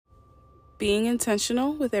being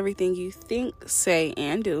intentional with everything you think, say,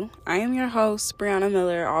 and do. I am your host, Brianna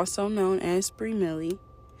Miller, also known as Bree Millie,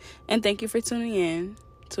 and thank you for tuning in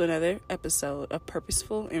to another episode of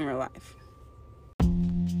Purposeful in Real Life.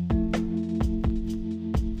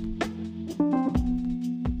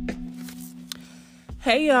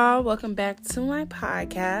 Hey y'all, welcome back to my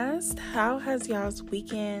podcast. How has y'all's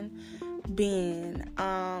weekend been?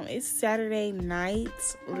 It's Saturday night,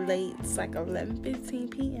 late. It's like 11:15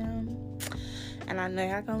 p.m. And I know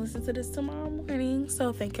y'all gonna listen to this tomorrow morning.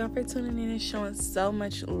 So thank y'all for tuning in and showing so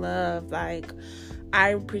much love. I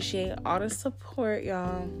appreciate all the support,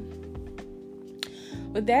 y'all.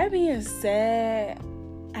 With that being said,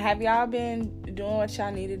 have y'all been doing what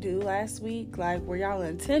y'all need to do last week? Were y'all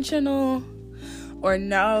intentional? Or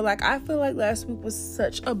no? I feel like last week was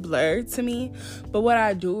such a blur to me. But what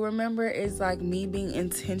I do remember is me being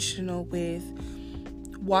intentional with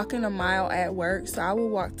walking a mile at work. So I would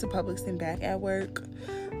walk to Publix and back at work.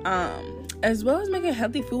 As well as making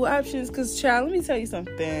healthy food options. Because, child, let me tell you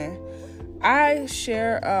something. I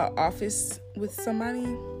share an office with somebody.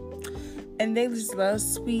 And they just love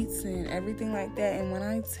sweets and everything like that. And when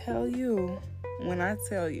I tell you.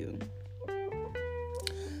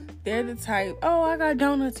 They're the type, oh, I got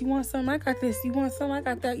donuts, you want some? I got this, you want some? I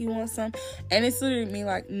got that, you want some? And it's literally me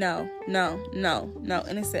no.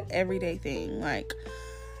 And it's an everyday thing.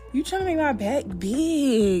 You trying to make my back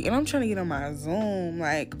big, and I'm trying to get on my Zoom.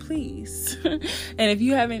 Please. And if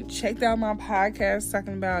you haven't checked out my podcast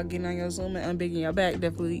talking about getting on your Zoom and unbigging your back,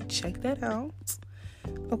 definitely check that out.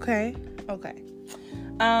 Okay.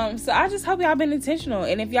 So I just hope y'all been intentional.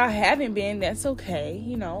 And if y'all haven't been, that's okay.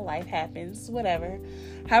 Life happens, whatever.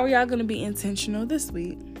 How are y'all going to be intentional this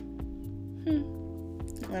week?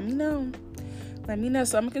 Let me know. So I'm going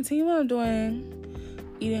to continue what I'm doing.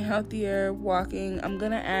 Eating healthier, walking. I'm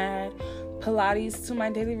going to add Pilates to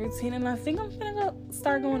my daily routine. And I think I'm going to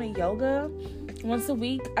start going to yoga once a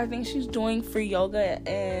week. I think she's doing free yoga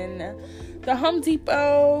in the Home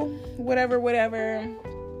Depot, whatever.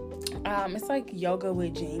 It's like Yoga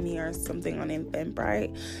with Jamie or something on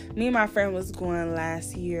Eventbrite. Me and my friend was going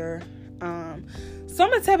last year. So I'm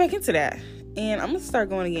going to tap back into that. And I'm going to start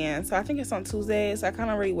going again. So I think it's on Tuesdays. I kind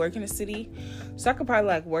of already work in the city. So I could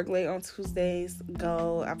probably work late on Tuesdays.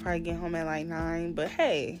 I'll probably get home at 9. But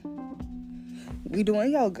hey, we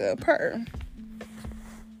doing yoga.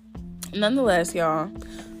 Nonetheless, y'all,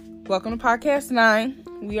 welcome to Podcast 9.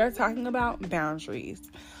 We are talking about boundaries.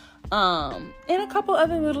 And a couple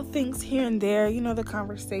other little things here and there. The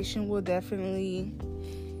conversation will definitely,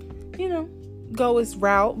 go its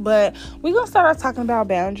route. But we're going to start off talking about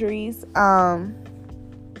boundaries.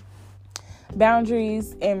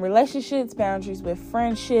 Boundaries in relationships, boundaries with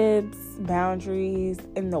friendships, boundaries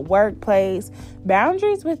in the workplace,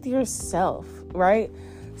 boundaries with yourself, right?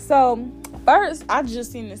 So, first, I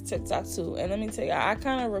just seen this TikTok too. And let me tell you, I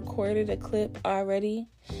kind of recorded a clip already.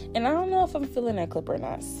 And I don't know if I'm feeling that clip or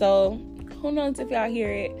not. So, who knows if y'all hear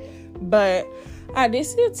it. But I did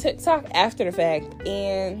see a TikTok after the fact.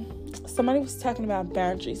 And somebody was talking about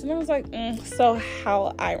boundaries. And I was like, so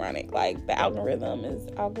how ironic. The algorithm is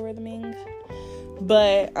algorithming.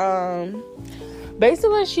 But,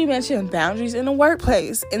 basically, she mentioned boundaries in the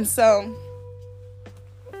workplace. And so,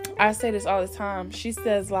 I say this all the time. She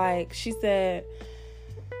said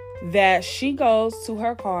that she goes to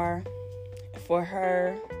her car for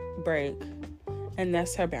her break, and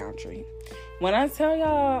that's her boundary. When I tell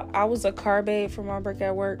y'all I was a car babe for my break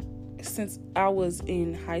at work since I was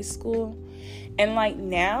in high school, and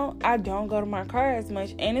now I don't go to my car as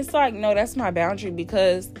much, and it's no, that's my boundary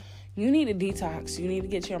because you need a detox, you need to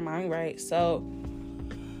get your mind right. So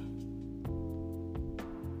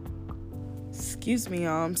excuse me,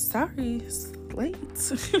 y'all, I'm sorry it's late.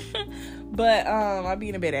 But I'll be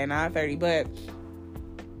in bed at 9:30, but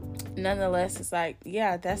nonetheless, it's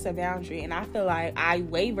yeah, that's a boundary. And I feel like I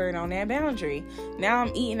wavered on that boundary. Now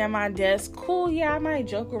I'm eating at my desk. Cool, yeah, I might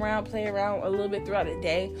joke around, play around a little bit throughout the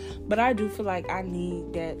day. But I do feel like I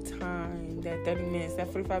need that time, that 30 minutes,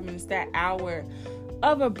 that 45 minutes, that hour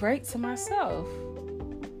of a break to myself.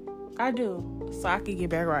 I do. So I can get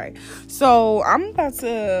back right. So I'm about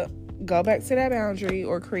to go back to that boundary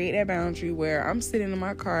or create that boundary where I'm sitting in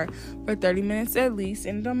my car for 30 minutes at least.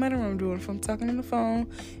 And it don't matter what I'm doing. If I'm talking on the phone,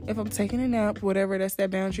 if I'm taking a nap, whatever, that's that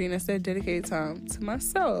boundary and that's that dedicated time to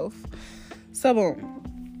myself. So boom.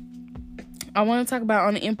 I want to talk about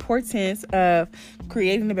on the importance of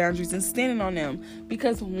creating the boundaries and standing on them.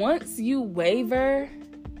 Because once you waver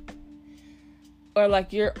or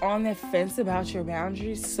you're on the fence about your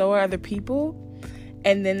boundaries, so are other people.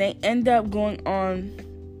 And then they end up going on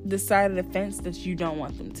the side of the fence that you don't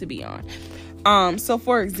want them to be on. So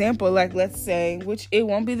for example, like, let's say, which it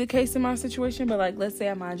won't be the case in my situation, but like, let's say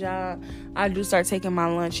at my job, I do start taking my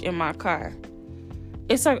lunch in my car.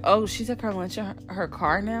 It's like, oh, she took her lunch in her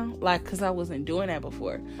car now? Like, because I wasn't doing that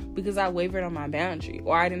before. Because I wavered on my boundary.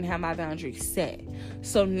 Or I didn't have my boundary set.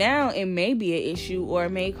 So now it may be an issue. Or it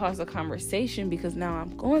may cause a conversation. Because now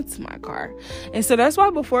I'm going to my car. And so that's why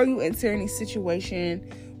before you enter any situation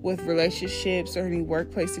with relationships or any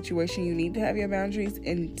workplace situation, you need to have your boundaries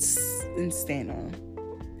and stand on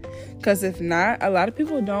them. Because if not, a lot of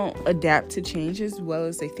people don't adapt to change as well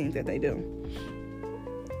as they think that they do.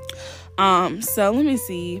 So let me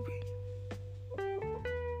see.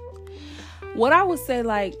 What I would say,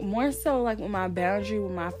 like, more so, like, with my boundary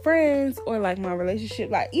with my friends or, like, my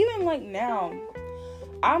relationship, like, even, like, now,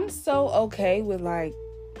 I'm so okay with, like,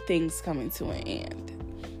 things coming to an end.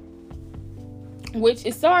 Which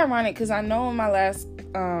is so ironic, because I know in my last,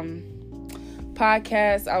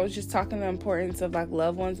 podcast, I was just talking the importance of, like,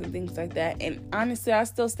 loved ones and things like that. And honestly, I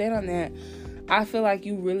still stand on that. I feel like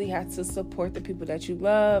you really have to support the people that you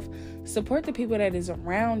love, support the people that is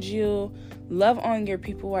around you, love on your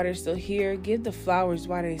people while they're still here, give the flowers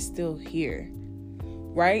while they're still here,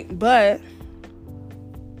 right? But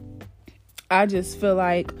I just feel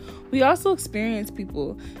like we also experience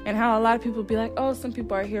people and how a lot of people be like, oh, some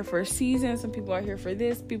people are here for a season, some people are here for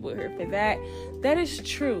this, people are here for that. That is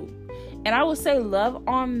true. And I would say love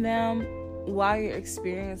on them while you're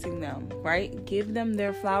experiencing them, right? Give them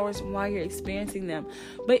their flowers while you're experiencing them.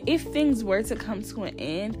 But if things were to come to an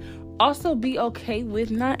end, also be okay with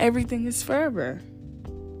not everything is forever.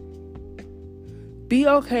 Be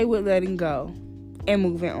okay with letting go and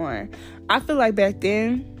moving on. I feel like back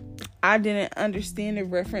then, I didn't understand the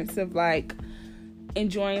reference of, like,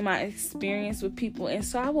 enjoying my experience with people. And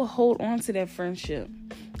so I will hold on to that friendship.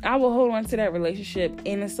 I will hold on to that relationship.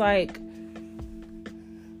 And it's like,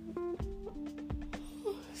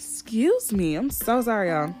 excuse me, I'm so sorry,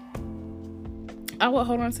 y'all. I will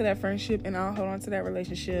hold on to that friendship and I'll hold on to that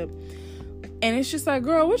relationship. And it's just like,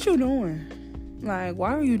 girl, what you doing? Like,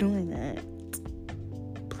 why are you doing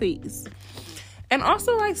that? Please. And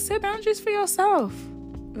also, like, set boundaries for yourself.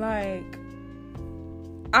 Like,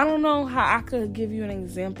 I don't know how I could give you an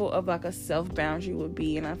example of, like, a self boundary would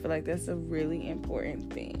be. And I feel like that's a really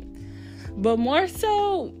important thing. But more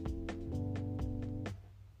so,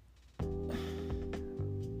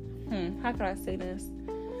 how can I say this?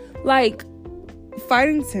 Like,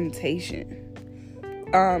 fighting temptation.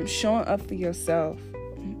 Showing up for yourself.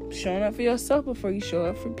 Showing up for yourself before you show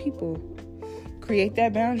up for people. Create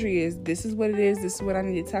that boundary. This is what it is. This is what I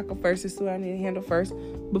need to tackle first. This is what I need to handle first.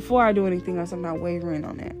 Before I do anything else, I'm not wavering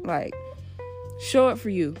on that. Like, show up for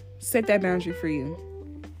you. Set that boundary for you.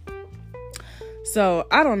 So,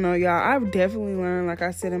 I don't know, y'all. I've definitely learned, like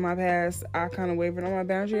I said in my past, I kind of wavered on my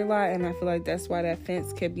boundary a lot. And I feel like that's why that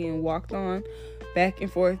fence kept getting walked on. Back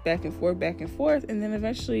and forth, back and forth, back and forth. And then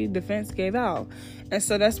eventually the fence gave out. And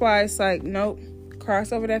so that's why it's like, nope.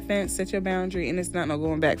 Cross over that fence, set your boundary, and it's not no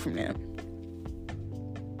going back from there.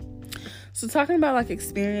 So talking about, like,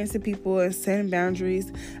 experiencing people and setting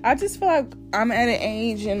boundaries, I just feel like I'm at an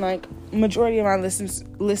age, and, like, majority of my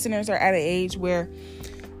listeners are at an age where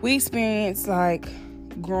we experience, like,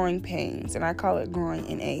 growing pains, and I call it growing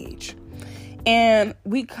in age. And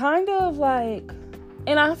we kind of, like,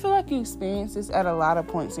 and I feel like you experience this at a lot of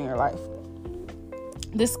points in your life.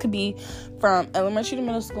 This could be from elementary to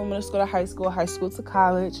middle school to high school to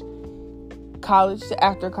college, college to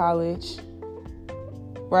after college,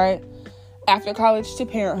 right? After college to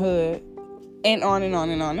parenthood, and on and on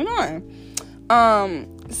and on and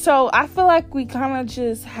on. So I feel like we kind of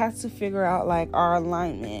just have to figure out, like, our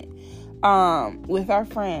alignment with our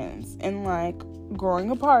friends and, like, growing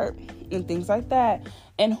apart and things like that.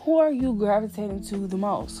 And who are you gravitating to the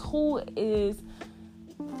most? Who is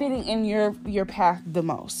fitting in your path the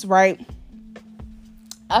most, right?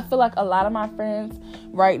 I feel like a lot of my friends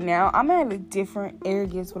right now, I'm at a different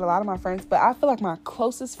areas with a lot of my friends, but I feel like my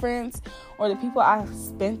closest friends or the people I've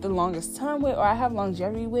spent the longest time with or I have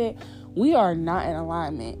longevity with, we are not in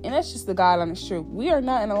alignment. And that's just the God honest truth. We are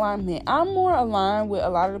not in alignment. I'm more aligned with a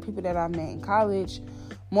lot of the people that I met in college,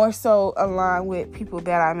 more so aligned with people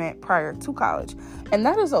that I met prior to college. And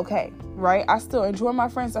that is okay, right? I still enjoy my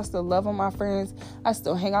friends. I still love on my friends. I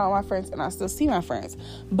still hang out with my friends, and I still see my friends.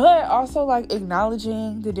 But also, like,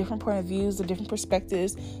 acknowledging the different point of views, the different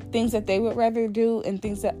perspectives, things that they would rather do and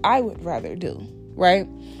things that I would rather do, right?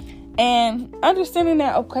 And understanding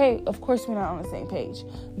that, okay, of course we're not on the same page.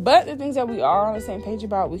 But the things that we are on the same page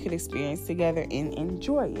about, we could experience together and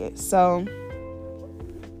enjoy it. So,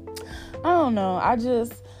 I don't know.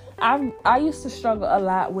 I used to struggle a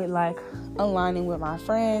lot with like aligning with my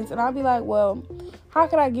friends, and I'd be like, well, how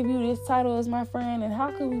could I give you this title as my friend, and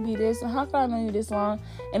how could we be this, and how could I know you this long,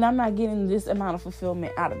 and I'm not getting this amount of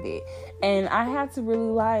fulfillment out of it? And I had to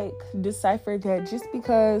really like decipher that just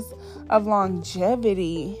because of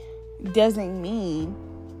longevity doesn't mean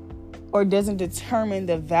or doesn't determine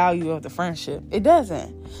the value of the friendship. It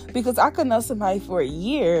doesn't, because I could know somebody for a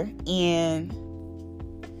year and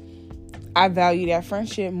I value that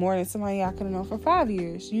friendship more than somebody I could have known for 5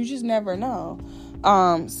 years. You just never know.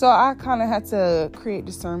 So I kind of had to create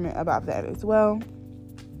discernment about that as well.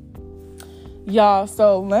 Y'all,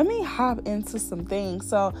 so let me hop into some things.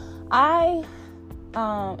 So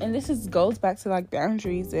and this goes back to like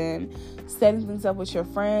boundaries and setting things up with your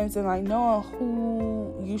friends and like knowing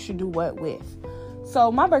who you should do what with.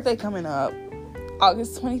 So my birthday coming up,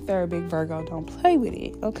 August 23rd, big Virgo, don't play with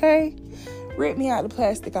it, okay? Rip me out the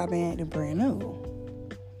plastic, I been acting brand new.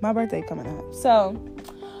 My birthday coming up. So,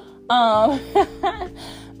 I'm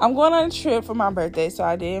going on a trip for my birthday, so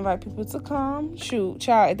I did invite people to come. Shoot,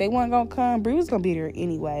 child, if they weren't gonna come, Bree was gonna be there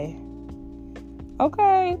anyway.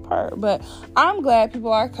 Okay, but I'm glad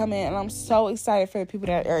people are coming, and I'm so excited for the people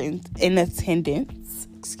that are in attendance.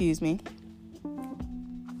 Excuse me.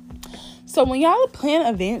 So when y'all plan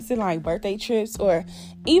events and like birthday trips or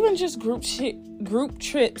even just group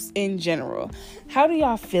trips in general, how do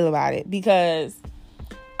y'all feel about it? Because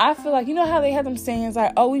I feel like, you know how they have them sayings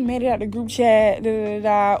like, oh, we made it out the group chat, da da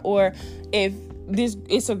da, or if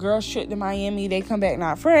it's a girls trip to Miami, they come back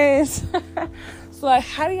not friends. So like,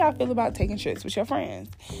 how do y'all feel about taking trips with your friends?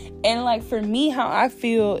 And like for me, how I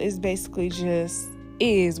feel is basically just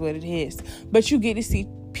is what it is. But you get to see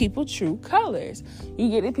people true colors. You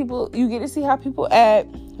get to see how people act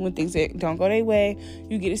when things don't go their way.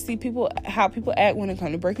 You get to see how people act when it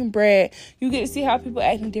comes to breaking bread. You get to see how people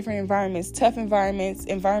act in different environments, tough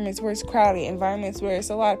environments where it's crowded, environments where it's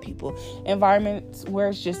a lot of people, environments where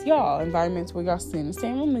it's just y'all, environments where y'all sit in the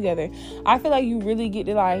same room together. I feel like you really get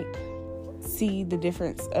to like see the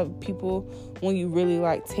difference of people when you really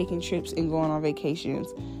like taking trips and going on vacations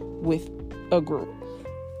with a group.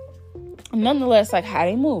 Nonetheless, like how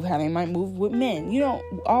they might move with men. You know,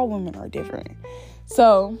 all women are different.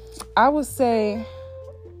 So I would say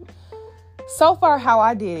so far how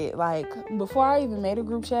I did it, like before I even made a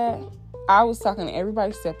group chat, I was talking to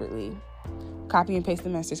everybody separately. Copy and paste the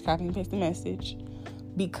message.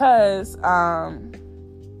 Because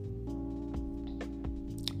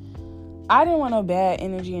I didn't want no bad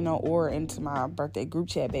energy and no aura into my birthday group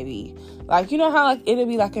chat, baby. Like, you know how like it'll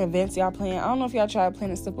be like an event y'all plan. I don't know if y'all tried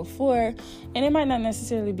planning stuff before, and it might not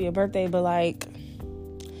necessarily be a birthday, but like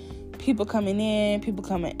people coming in, people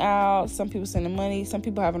coming out, some people sending money, some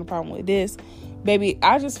people having a problem with this. Baby,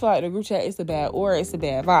 I just feel like the group chat is a bad aura, it's a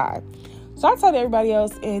bad vibe. So I told everybody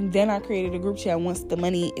else, and then I created a group chat once the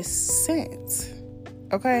money is sent.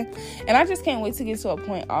 Okay? And I just can't wait to get to a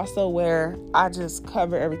point also where I just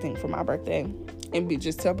cover everything for my birthday and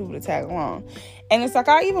just tell people to tag along. And it's like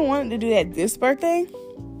I even wanted to do that this birthday.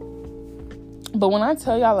 But when I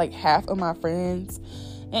tell y'all like half of my friends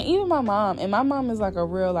and even my mom, and my mom is like a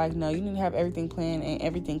real like, no, you need to have everything planned and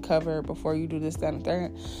everything covered before you do this, that, and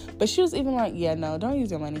third. But she was even like, yeah, no, don't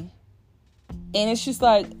use your money. And it's just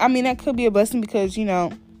like, I mean, that could be a blessing because, you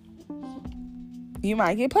know, you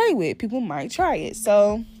might get played with. People might try it.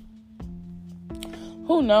 So,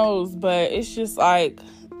 who knows? But it's just like,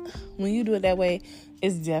 when you do it that way,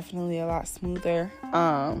 it's definitely a lot smoother.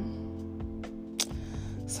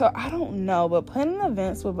 So, I don't know. But planning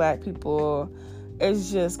events with Black people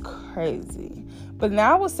is just crazy. But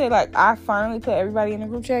now I would say, like, I finally put everybody in the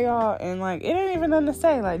group chat, y'all. And, like, it ain't even nothing to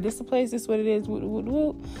say. Like, this the place, this what it is. Whoop, whoop,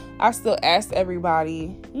 whoop. I still asked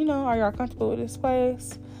everybody, you know, are y'all comfortable with this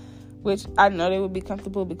place? Which I know they would be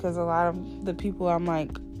comfortable because a lot of the people I'm like,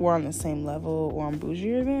 we're on the same level or I'm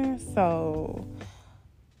bougier than. So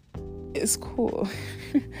it's cool.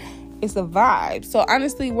 It's a vibe. So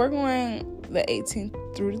honestly, we're going the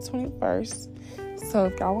 18th through the 21st. So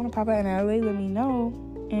if y'all want to pop out in LA, let me know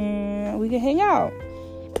and we can hang out.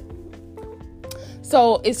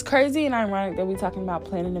 So it's crazy and ironic that we're talking about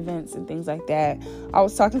planning events and things like that. I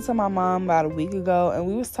was talking to my mom about a week ago and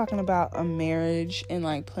we was talking about a marriage and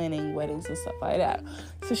like planning weddings and stuff like that.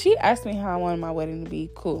 So she asked me how I wanted my wedding to be.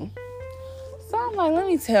 Cool. So I'm like, let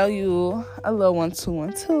me tell you a little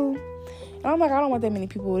 1-2-1-2. And I'm like, I don't want that many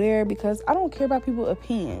people there because I don't care about people's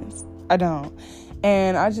opinions. I don't.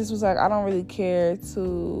 And I just was like, I don't really care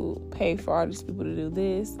to pay for all these people to do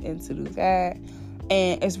this and to do that.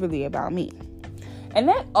 And it's really about me. And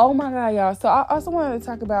that, oh my God, y'all. So I also wanted to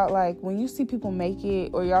talk about, like, when you see people make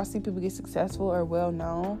it or y'all see people get successful or well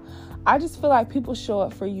known, I just feel like people show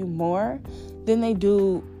up for you more than they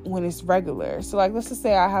do when it's regular. So, like, let's just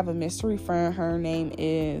say I have a mystery friend. Her name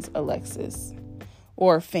is Alexis,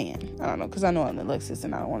 or Fan. I don't know, because I know I'm Alexis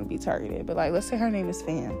and I don't want to be targeted. But, like, let's say her name is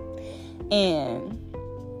Fan. And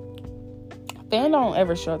Fan don't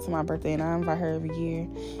ever show up to my birthday, and I invite her every year.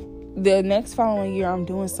 The next following year, I'm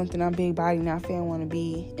doing something, I'm big body, now Fan want to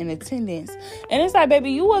be in attendance. And it's like,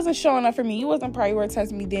 baby, you wasn't showing up for me. You wasn't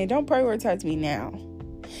prioritizing me then. Don't prioritize me now.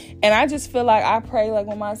 And I just feel like I pray, like,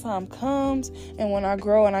 when my time comes and when I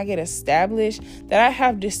grow and I get established, that I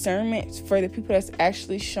have discernment for the people that's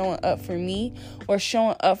actually showing up for me or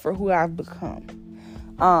showing up for who I've become.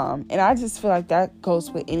 And I just feel like that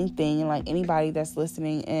goes with anything, and like anybody that's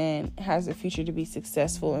listening and has a future to be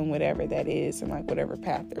successful in whatever that is and like whatever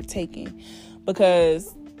path they're taking,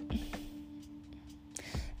 because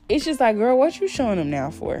it's just like, girl, what you showing them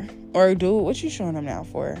now for? Or dude, what you showing them now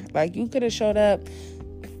for? Like, you could have showed up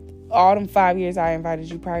all them 5 years I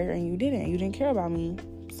invited you prior and you didn't care about me.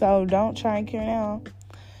 So don't try and care now.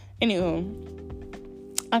 Anywho,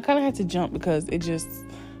 I kind of had to jump because it just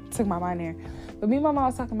took my mind there. But me and my mom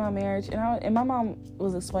was talking about marriage, and my mom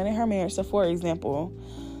was explaining her marriage. So, for example,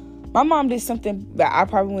 my mom did something that I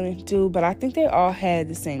probably wouldn't do, but I think they all had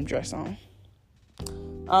the same dress on.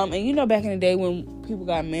 And you know, back in the day when people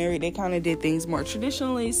got married, they kind of did things more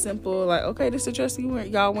traditionally, simple, like, okay, this is the dress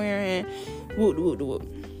y'all wearing, whoop, whoop, whoop.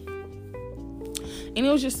 And it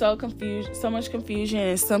was just so much confusion,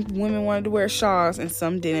 and some women wanted to wear shawls and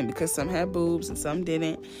some didn't, because some had boobs and some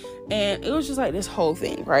didn't. And it was just like this whole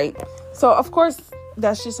thing, right? So, of course,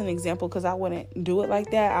 that's just an example, because I wouldn't do it like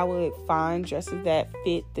that. I would find dresses that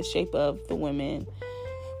fit the shape of the women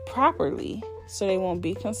properly, so they won't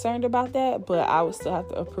be concerned about that, but I would still have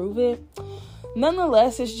to approve it.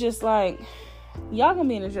 Nonetheless, it's just like, y'all gonna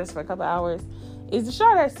be in a dress for a couple hours. Is the show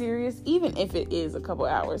that serious? Even if it is a couple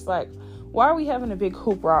hours, like, why are we having a big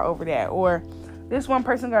hoopla over that? Or this one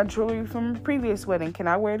person got jewelry from a previous wedding. Can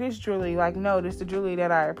I wear this jewelry? Like, no, this is the jewelry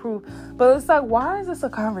that I approve. But it's like, why is this a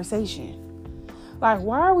conversation? Like,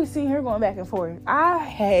 why are we sitting here going back and forth? I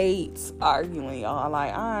hate arguing, y'all.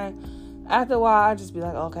 Like, after a while, I just be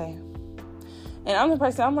like, okay. And I'm the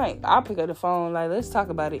person, I'm like, I'll pick up the phone, like, let's talk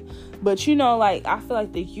about it. But, you know, like, I feel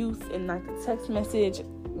like the youth and, like, the text message,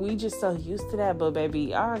 we just so used to that. But, baby,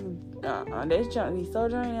 this junk be so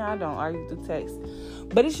draining. I don't argue through text.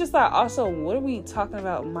 But it's just like, also, what are we talking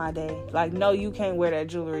about my day? Like, no, you can't wear that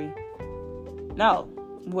jewelry. No,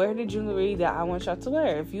 wear the jewelry that I want y'all to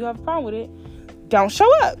wear. If you have a problem with it, don't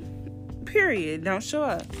show up. Period. Don't show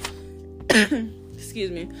up. Excuse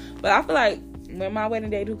me. But I feel like when my wedding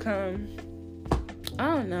day do come,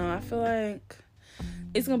 I don't know. I feel like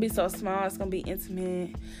it's going to be so small. It's going to be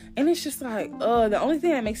intimate. And it's just like, the only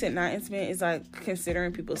thing that makes it not intimate is, like,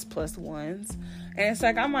 considering people's plus ones. And it's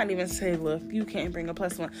like, I might even say, look, you can't bring a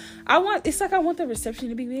plus one. I want the reception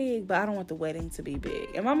to be big, but I don't want the wedding to be big.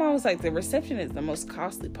 And my mom was like, the reception is the most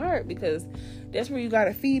costly part, because that's where you got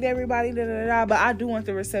to feed everybody, But I do want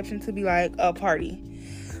the reception to be like a party.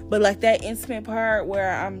 But, like, that intimate part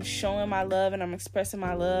where I'm showing my love and I'm expressing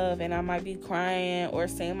my love, and I might be crying or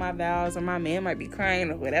saying my vows, or my man might be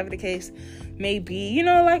crying, or whatever the case may be. You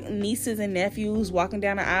know, like nieces and nephews walking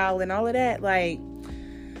down the aisle and all of that. Like,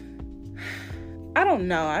 I don't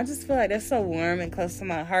know. I just feel like that's so warm and close to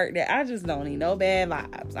my heart that I just don't need no bad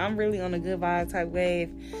vibes. I'm really on a good vibe type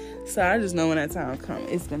wave. So I just know when that time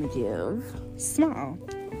comes, it's going to give small.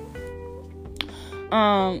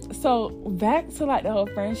 So back to, like, the whole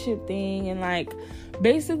friendship thing, and, like,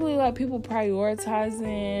 basically, like, people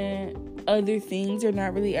prioritizing other things are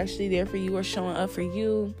not really actually there for you or showing up for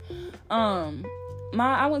you.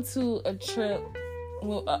 I went to a trip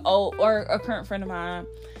with a current friend of mine,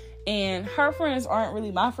 and her friends aren't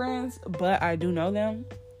really my friends, but I do know them.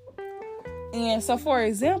 And so, for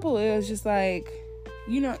example, it was just like,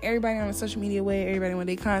 you know, everybody on the social media way, everybody want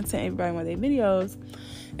their content, everybody want their videos.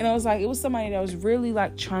 And I was like, it was somebody that was really,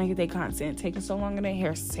 like, trying to get their content, taking so long on their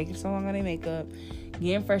hair, taking so long on their makeup,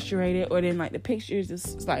 getting frustrated. Or then, like, the pictures,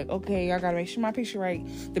 it's like, okay, I gotta make sure my picture right.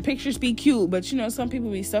 The pictures be cute, but, you know, some people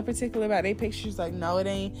be so particular about their pictures, like, no, it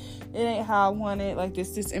ain't how I want it, like,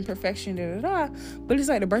 this imperfection, da-da-da. But it's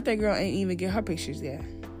like the birthday girl ain't even get her pictures yet.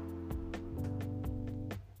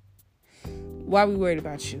 Why we worried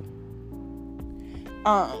about you?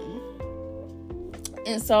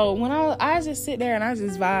 And so when I just sit there and I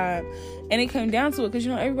just vibe, and it came down to it, because,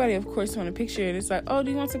 you know, everybody, of course, want a picture, and it's like, oh, do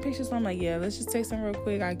you want some pictures? So I'm like, yeah, let's just take some real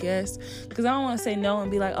quick, I guess, because I don't want to say no and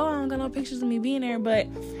be like, oh, I don't got no pictures of me being there. But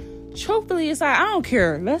truthfully, it's like, I don't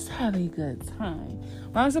care. Let's have a good time.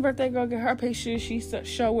 Long as the birthday girl get her picture, she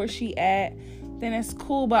show where she at, then it's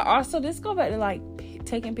cool. But also, this go back to like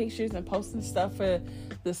taking pictures and posting stuff for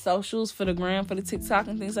the socials, for the gram, for the TikTok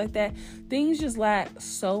and things like that. Things just lack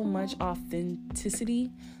so much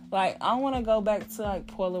authenticity. Like, I want to go back to like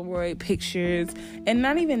Polaroid pictures, and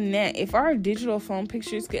not even that. If our digital phone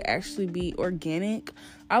pictures could actually be organic,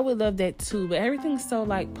 I would love that too. But everything's so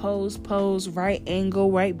like pose, right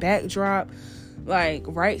angle, right backdrop, like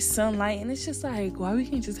right sunlight, and it's just like, why we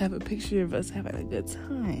can't just have a picture of us having a good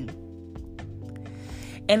time?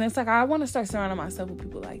 And it's like, I want to start surrounding myself with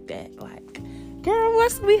people like that. Like, girl,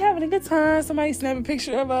 we having a good time. Somebody snap a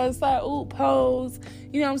picture of us, like, ooh, pose.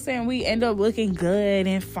 You know what I'm saying? We end up looking good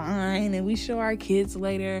and fine, and we show our kids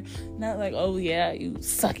later. Not like, oh yeah, you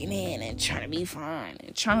sucking in and trying to be fine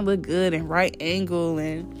and trying to look good and right angle,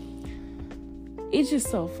 and it's just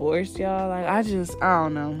so forced, y'all. Like, I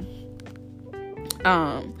don't know.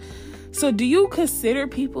 So do you consider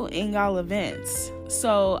people in y'all events?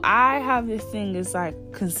 So I have this thing, it's like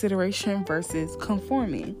consideration versus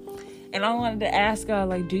conforming. And I wanted to ask y'all,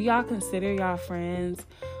 like, do y'all consider y'all friends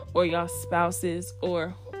or y'all spouses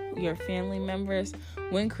or your family members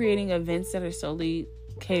when creating events that are solely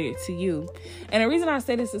catered to you? And the reason I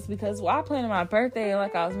say this is because while I planning my birthday,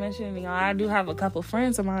 like I was mentioning, y'all, I do have a couple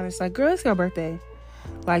friends of mine. It's like, girl, it's your birthday.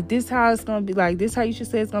 Like, this how it's gonna be. Like, this how you should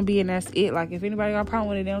say it's gonna be, and that's it. Like, if anybody got a problem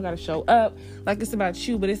with it, they don't gotta show up. Like, it's about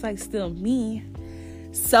you, but it's like still me.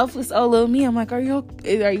 Selfless old little me. I'm like, are you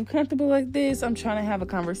comfortable like this? I'm trying to have a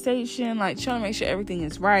conversation, like trying to make sure everything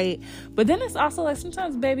is right. But then it's also like,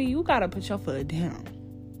 sometimes, baby, you gotta put your foot down.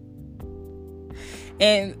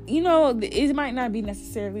 And you know, it might not be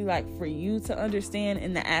necessarily like for you to understand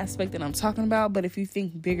in the aspect that I'm talking about, but if you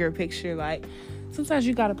think bigger picture, like sometimes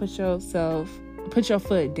you gotta put your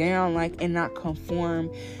foot down, like, and not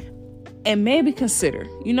conform, and maybe consider,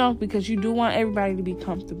 you know, because you do want everybody to be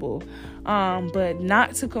comfortable, but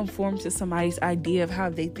not to conform to somebody's idea of how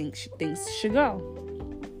they think things should go,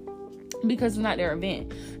 because it's not their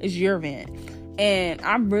event, it's your event. And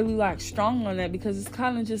I'm really like strong on that, because it's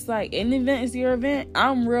kind of just like, an event is your event.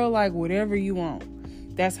 I'm real like, whatever you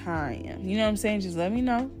want, that's how I am, you know what I'm saying? Just let me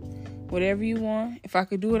know whatever you want. If I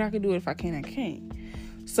could do it, I could do it. If I can't, I can't.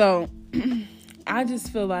 So I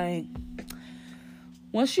just feel like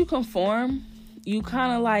once you conform, you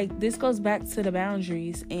kind of like, this goes back to the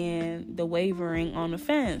boundaries and the wavering on the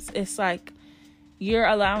fence. It's like you're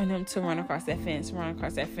allowing him to run across that fence.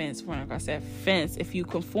 If you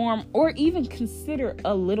conform or even consider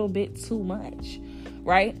a little bit too much,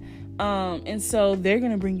 right? And so they're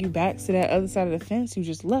going to bring you back to that other side of the fence you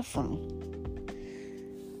just left from,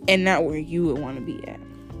 and not where you would want to be at.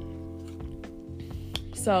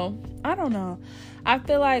 So I don't know. I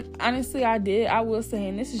feel like, honestly, I will say,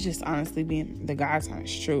 and this is just honestly being the God's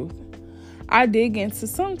honest truth, I did get into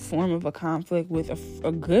some form of a conflict with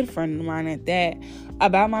a good friend of mine at that,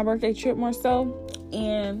 about my birthday trip more so.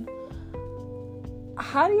 And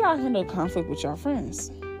how do y'all handle conflict with y'all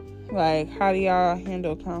friends? Like, how do y'all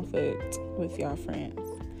handle conflict with y'all friends?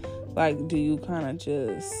 Like, do you kind of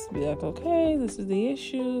just be like, okay, this is the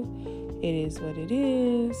issue, it is what it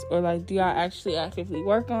is? Or like, do y'all actually actively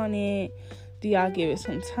work on it? Do y'all give it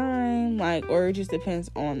some time? Like, or it just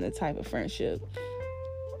depends on the type of friendship?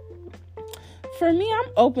 For me,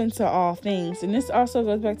 I'm open to all things. And this also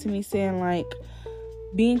goes back to me saying, like,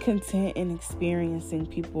 being content and experiencing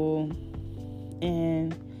people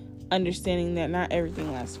and understanding that not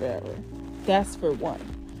everything lasts forever. That's for one.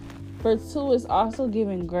 For two, is also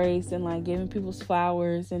giving grace and like giving people's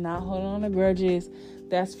flowers and not holding on to grudges.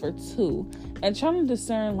 That's for two. And trying to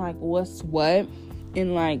discern like what's what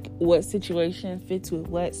and like what situation fits with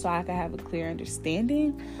what, so I can have a clear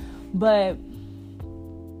understanding. But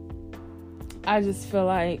I just feel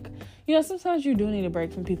like, you know, sometimes you do need a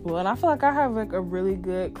break from people. And I feel like I have like a really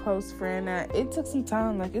good close friend that it took some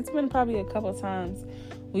time. Like, it's been probably a couple times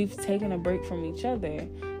we've taken a break from each other.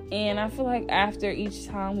 And I feel like after each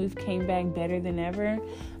time we've came back better than ever.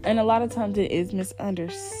 And a lot of times it is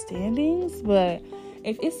misunderstandings. But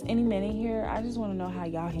if it's any men in here, I just want to know how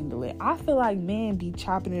y'all handle it. I feel like men be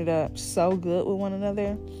chopping it up so good with one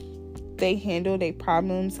another. They handle their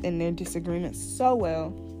problems and their disagreements so well.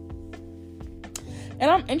 And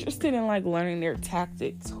I'm interested in like learning their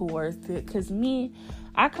tactic towards it. Because me,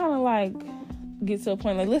 I kind of like get to a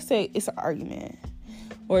point, like, let's say it's an argument.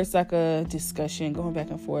 Or it's like a discussion going back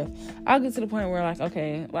and forth. I'll get to the point where like,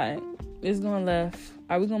 okay, like, it's going left.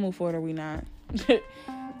 Are we going to move forward or are we not?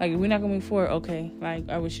 Like, if we're not going to move forward, okay, like,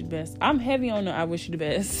 I wish you the best. I'm heavy on the I wish you the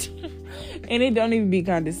best. And it don't even be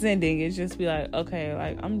condescending. It's just be like, okay,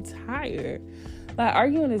 like, I'm tired. Like,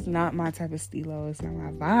 arguing is not my type of stilo. It's not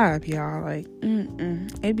my vibe, y'all. Like,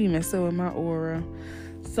 it be messing with my aura.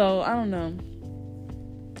 So, I don't know.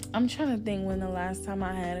 I'm trying to think when the last time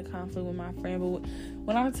I had a conflict with my friend. But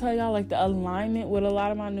when I tell y'all, like, the alignment with a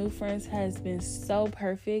lot of my new friends has been so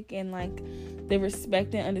perfect. And, like, the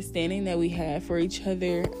respect and understanding that we had for each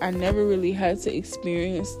other. I never really had to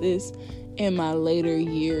experience this in my later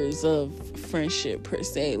years of friendship, per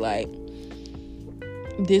se. Like,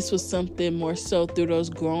 this was something more so through those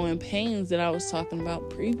growing pains that I was talking about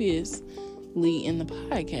previously in the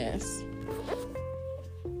podcast.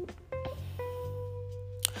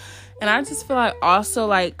 And I just feel like also,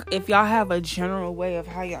 like, if y'all have a general way of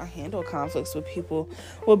how y'all handle conflicts with people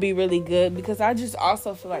will be really good. Because I just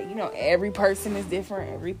also feel like, every person is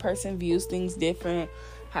different. Every person views things different,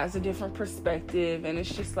 has a different perspective. And it's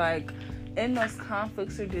just like, in those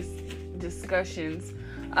conflicts or discussions,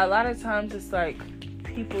 a lot of times it's like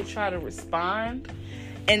people try to respond.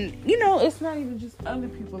 And, it's not even just other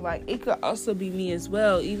people. Like, it could also be me as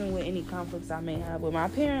well, even with any conflicts I may have with my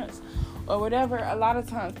parents or whatever. A lot of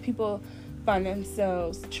times people find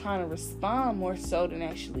themselves trying to respond more so than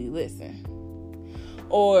actually listen,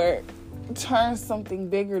 or turn something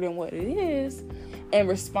bigger than what it is and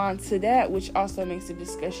respond to that, which also makes the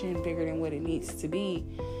discussion bigger than what it needs to be.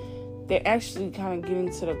 They're actually kind of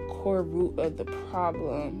getting to the core root of the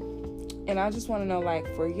problem. And I just want to know, like,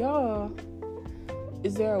 for y'all,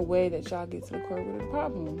 is there a way that y'all get to the core root of the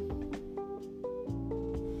problem?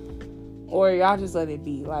 Or y'all just let it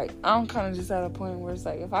be? Like, I'm kind of just at a point where it's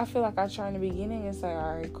like, if I feel like I try in the beginning, it's like,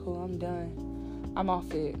 all right, cool, I'm done. I'm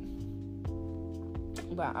off it.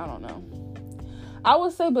 But I don't know. I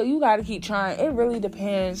would say, but you got to keep trying. It really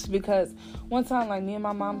depends, because one time, like, me and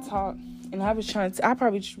my mom talked, and I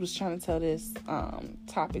probably was trying to tell this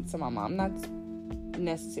topic to my mom. Not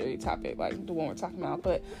necessary topic, like the one we're talking about,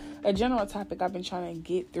 but a general topic I've been trying to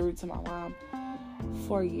get through to my mom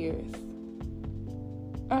for years.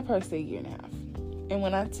 I'd probably say a year and a half. And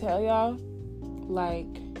when I tell y'all, like,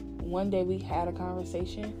 one day we had a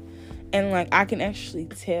conversation, and, like, I can actually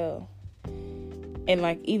tell, and,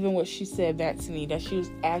 like, even what she said back to me, that she was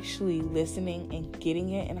actually listening and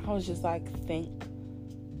getting it. And I was just like, thank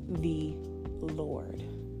the Lord.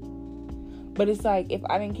 But it's like, if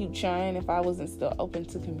I didn't keep trying, if I wasn't still open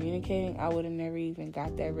to communicating, I would have never even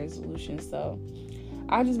got that resolution. So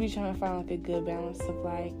I just be trying to find, like, a good balance of,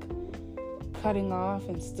 like, cutting off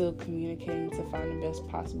and still communicating to find the best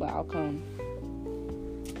possible outcome.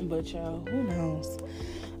 But y'all, who knows?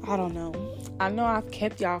 I don't know. I know I've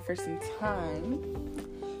kept y'all for some time,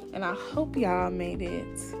 and I hope y'all made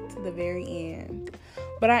it to the very end.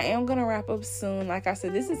 But I am going to wrap up soon. Like I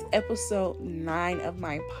said, this is episode 9 of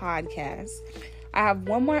my podcast. I have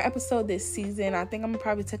one more episode this season. I think I'm going to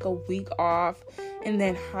probably take a week off and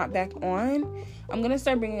then hop back on. I'm going to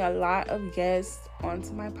start bringing a lot of guests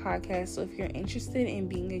onto my podcast. So if you're interested in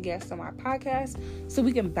being a guest on my podcast, so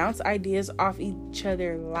we can bounce ideas off each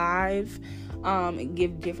other live, and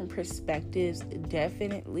give different perspectives,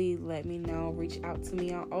 definitely let me know. Reach out to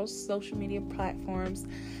me on all social media platforms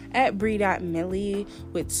at Bree.Millie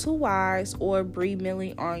with 2 Y's, or Bree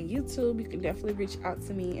Millie on YouTube. You can definitely reach out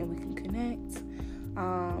to me and we can connect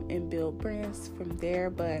and build brands from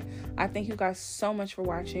there. But I thank you guys so much for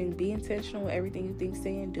watching. Be intentional with everything you think,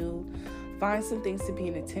 say, and do. Find some things to be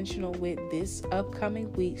intentional with this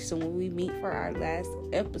upcoming week, so when we meet for our last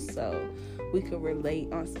episode, we could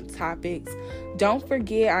relate on some topics. Don't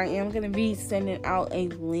forget, I am going to be sending out a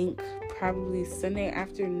link probably Sunday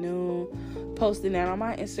afternoon, posting that on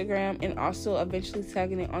my Instagram, and also eventually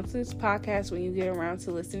tagging it onto this podcast when you get around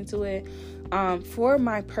to listening to it, for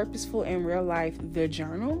my Purposeful in Real Life, the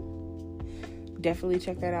journal. Definitely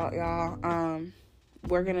check that out, y'all.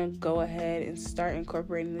 We're going to go ahead and start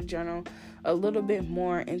incorporating the journal a little bit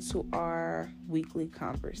more into our weekly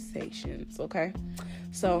conversations, okay?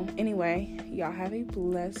 So anyway, y'all have a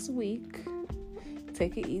blessed week.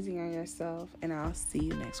 Take it easy on yourself, and I'll see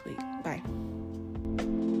you next week. Bye.